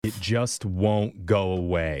it just won't go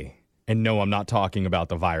away. And no, I'm not talking about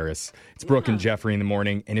the virus. It's Brooke and Jeffrey in the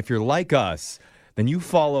morning. And if you're like us, then you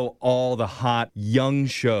follow all the hot young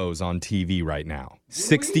shows on TV right now.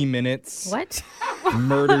 60 Minutes. What?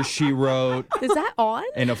 Murder, She Wrote. Is that on?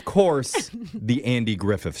 And of course, The Andy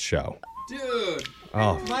Griffith Show. Dude,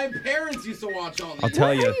 my parents used to watch all these. I'll tell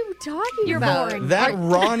What you. are you talking You're about? boring. That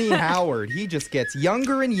Ronnie Howard, he just gets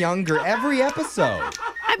younger and younger every episode.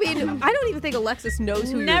 I mean, I don't even think Alexis knows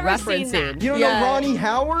who Never you're seen referencing. that. You don't know Ronnie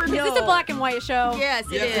Howard? Is this a black and white show? Yes,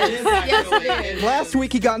 it Yes, is. it is. Yes, actually. it is. Last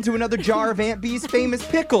week he got into another jar of Aunt Bee's famous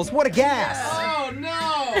pickles. What a gas. Oh,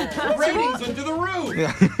 no. Ratings went to the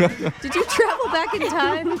roof. Did you travel back in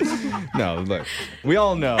time? No, look, we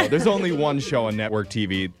all know there's only one show on network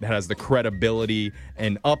TV that has the credibility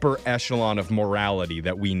and upper echelon of morality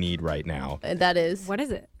that we need right now. And that is. What is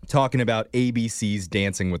it? Talking about ABC's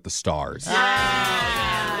Dancing with the Stars.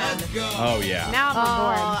 Let's go. Oh, yeah. Now I'm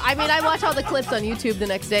bored. I mean, I watch all the clips on YouTube the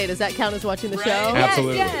next day. Does that count as watching the show?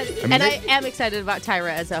 Absolutely. Yes. I mean, And they, I am excited about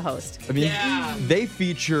Tyra as a host. I mean, Yeah. they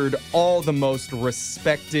featured all the most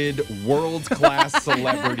respected world-class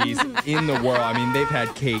celebrities in the world. I mean, they've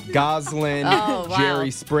had Kate Gosselin, Oh, wow.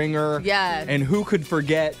 Jerry Springer, Yeah. and who could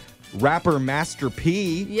forget rapper Master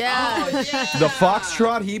P? Yeah. Oh, yeah. The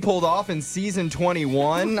foxtrot he pulled off in season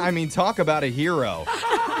 21. I mean, talk about a hero.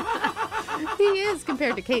 He is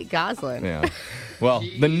compared to Kate Gosselin. Yeah. Well,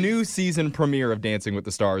 the new season premiere of Dancing with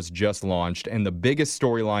the Stars just launched, and the biggest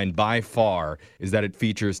storyline by far is that it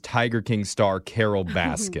features Tiger King star Carol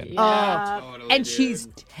Baskin. Totally, And dude. she's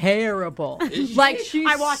terrible. Is Like, she? she's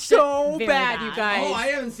I watched so it. Very bad, bad. you guys. Oh, I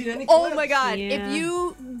haven't seen any Oh clips. my God. Yeah. If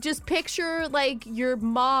you just picture like your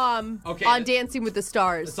mom Okay. on Dancing with the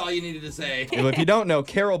Stars. That's all you needed to say. Well, if you don't know,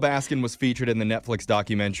 Carol Baskin was featured in the Netflix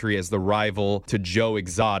documentary as the rival to Joe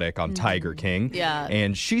Exotic on Tiger King. Yeah.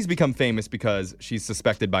 And she's become famous because she's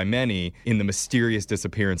suspected by many in the mysterious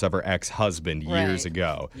disappearance of her ex-husband years Right.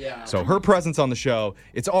 ago. Yeah. So her presence on the show,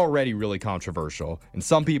 it's already really controversial. And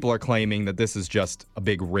some people are claiming that this is just a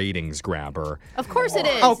big ratings grabber. Of course it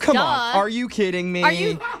is. Oh, come Duh. on. Are you kidding me? Are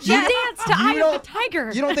you? She danced to Eye of the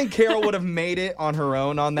Tiger. You don't think Carol would have made it on her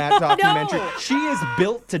own on that documentary? No. She is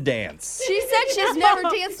built to dance. She said she's never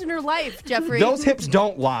danced in her life, Jeffrey. Those hips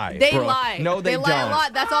don't lie. They Brooke. lie. No, they lie don't. a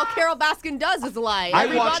lot. That's all Carol Baskin does is lie. I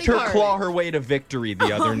Every watched body her part. claw her way to victory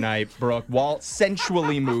the other night, Brooke, while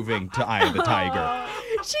sensually moving to Eye of the Tiger.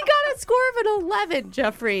 She got a score of an 11,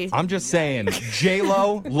 Jeffrey. I'm just saying,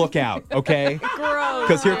 J-Lo, look out, okay? Gross.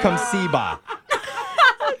 Because here comes Seba.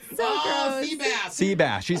 Oh, gross. Seabass.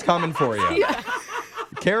 Seabass, she's coming for you.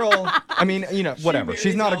 Carol, I mean, you know, whatever.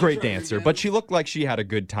 She's not a great dancer, but she looked like she had a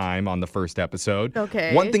good time on the first episode.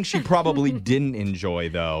 Okay. One thing she probably didn't enjoy,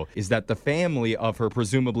 though, is that the family of her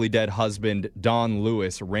presumably dead husband, Don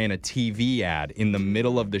Lewis, ran a TV ad in the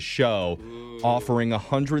middle of the show offering a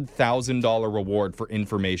 $100,000 reward for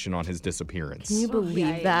information on his disappearance. Can you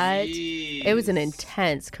believe that? It was an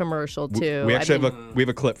intense commercial, too. We actually have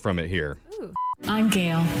a clip from it here. I'm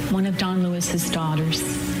Gail, one of Don Lewis's daughters.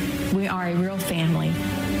 We are a real family,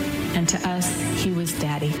 and to us, he was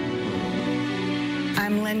daddy.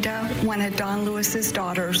 I'm Linda, one of Don Lewis's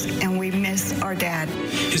daughters, and we miss our dad.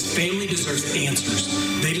 His family deserves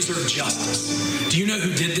answers. They deserve justice. Do you know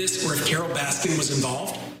who did this or if Carol Baskin was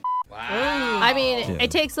involved? I mean, it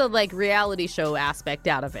takes the like reality show aspect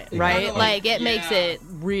out of it, right? Kinda Like it makes yeah. it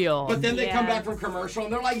real. But then they come back from commercial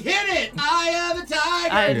and they're like, hit it! Eye of the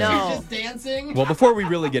Tiger! I And know. she's just dancing. Well, before we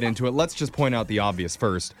really get into it, let's just point out the obvious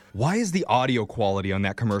first. Why is the audio quality on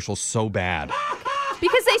that commercial so bad?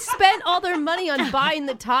 Because they spent all their money on buying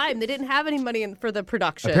the time. They didn't have any money for the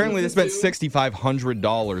production. Apparently, they spent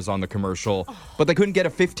 $6,500 on the commercial, but they couldn't get a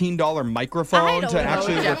 $15 microphone don't to know,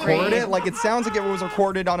 actually Jeffrey. record it. Like, it sounds like it was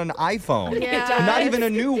recorded on an iPhone. Yeah. Not even a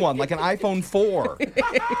new one, like an iPhone 4.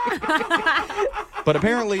 But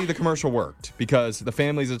apparently, the commercial worked because the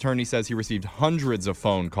family's attorney says he received hundreds of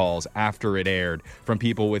phone calls after it aired from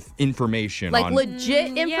people with information Like on.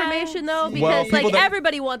 legit information, though, because Well, people like that-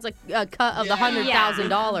 everybody wants a cut of the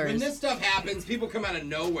 $100,000. When this stuff happens, people come out of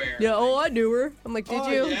nowhere. Yeah, oh, I knew her. I'm like, did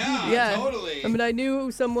Oh, you? yeah, totally. I mean, I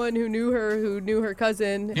knew someone who knew her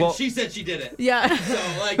cousin. And she said she did it. Yeah. So,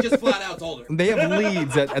 like, just flat out told her. They have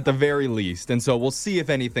leads at the very least, and so we'll see if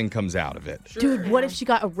anything comes out of it. Dude, what if she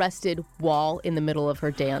got arrested while in the middle of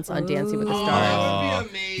her dance on Dancing with the Oh, Stars? that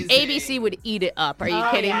would be amazing. ABC would eat it up. Are you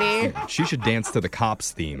kidding me? She should dance to the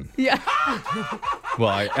Cops theme. Yeah. Well,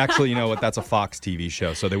 actually, you know what? That's a Fox TV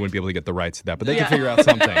show, so they wouldn't be able to get the rights to that. But they can Yeah. figure out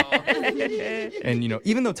something. And,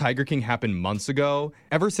 even though Tiger King happened months ago,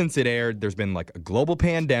 ever since it aired, there's been like a global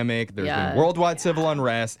pandemic, there's been worldwide civil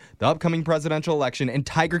unrest, the upcoming presidential election, and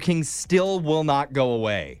Tiger King still will not go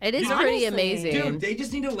away. It is pretty amazing. Dude, they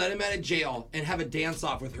just need to let him out of jail and have a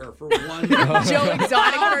dance-off with her for one Joe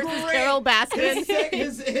Exotic versus Carol Baskin.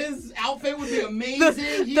 His outfit would be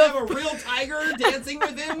amazing. He'd have a real tiger dancing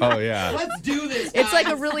with him. Oh, yeah. Let's do this, It's like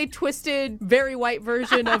a guys. really twisted, very white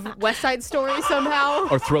version of West Side Story somehow.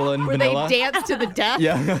 Or Thrilla and where Vanilla. they dance to the death.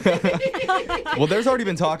 Yeah. Well, there's already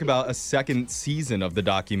been talk about a second season of the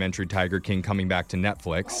documentary Tiger King coming back to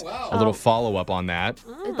Netflix. Oh, wow. A little follow-up on that.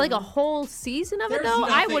 Like a whole season of it, There's though?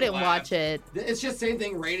 I nothing wouldn't left. watch it. It's just same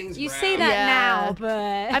thing, ratings. You grab. say that Yeah. now,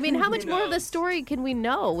 but I mean, how much Who more of the knows? story can we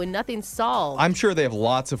know when nothing's solved? I'm sure they have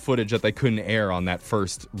lots of footage that they couldn't air on that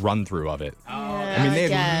first run-through of it. I mean, they have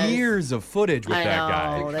guess. years of footage with I that know.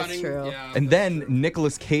 guy. That's true. Yeah. And then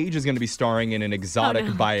Nicolas Cage is going to be starring in an exotic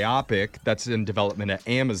biopic that's in development at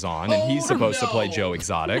Amazon, and he's supposed to play Joe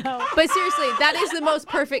Exotic. But seriously, that is the most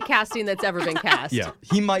perfect casting that's ever been cast. Yeah,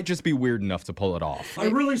 he might just be weird enough to pull it off. I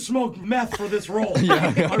really smoked meth for this role.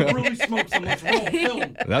 I really smoked some of this role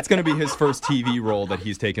film. That's going to be his first TV role that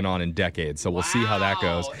he's taken on in decades, so we'll see how that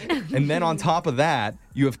goes. And then on top of that,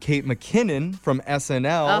 you have Kate McKinnon from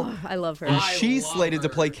SNL. Oh, I love her. And I she's love slated to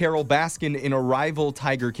her. play Carol Baskin in a rival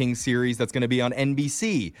Tiger King series that's going to be on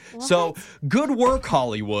NBC. So good work,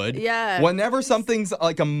 Hollywood. Yeah. Whenever something's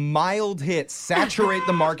like a mild hit, saturate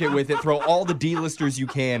the market with it. Throw all the D-listers you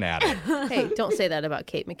can at it. Hey, don't say that about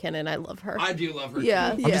Kate McKinnon. I love her. I do love her.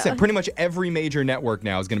 Yeah. Too. I'm just saying, pretty much every major network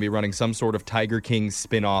now is going to be running some sort of Tiger King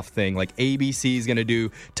spin-off thing. Like ABC is going to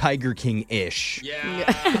do Tiger King-ish.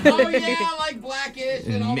 Yeah. Oh yeah, like Blackish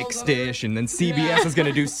and all those Mixed-ish, and then CBS is going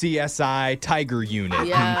to do CSI Tiger Unit.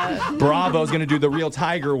 Yeah. And Bravo's going to do the Real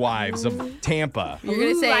Tiger Wives of Tampa. You're going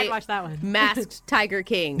to Ooh, say I'd watch that one. Masked Tiger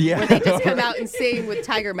King. Yeah. Where they just come out and sing with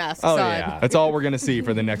tiger masks Oh, on. yeah. That's all we're going to see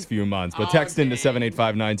for the next few months. But text into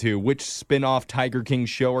 78592. Which spin-off Tiger King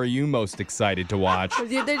show are you most excited to watch?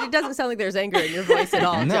 It doesn't sound like there's anger in your voice at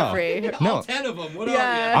all, No. Jeffrey. No. All 10 of them. What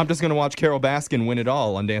Yeah. I'm just going to watch Carol Baskin win it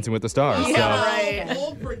all on Dancing with the Stars. Yeah, So right.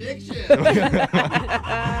 Bold prediction.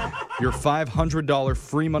 your $500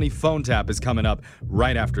 free money phone tap is coming up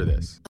right after this.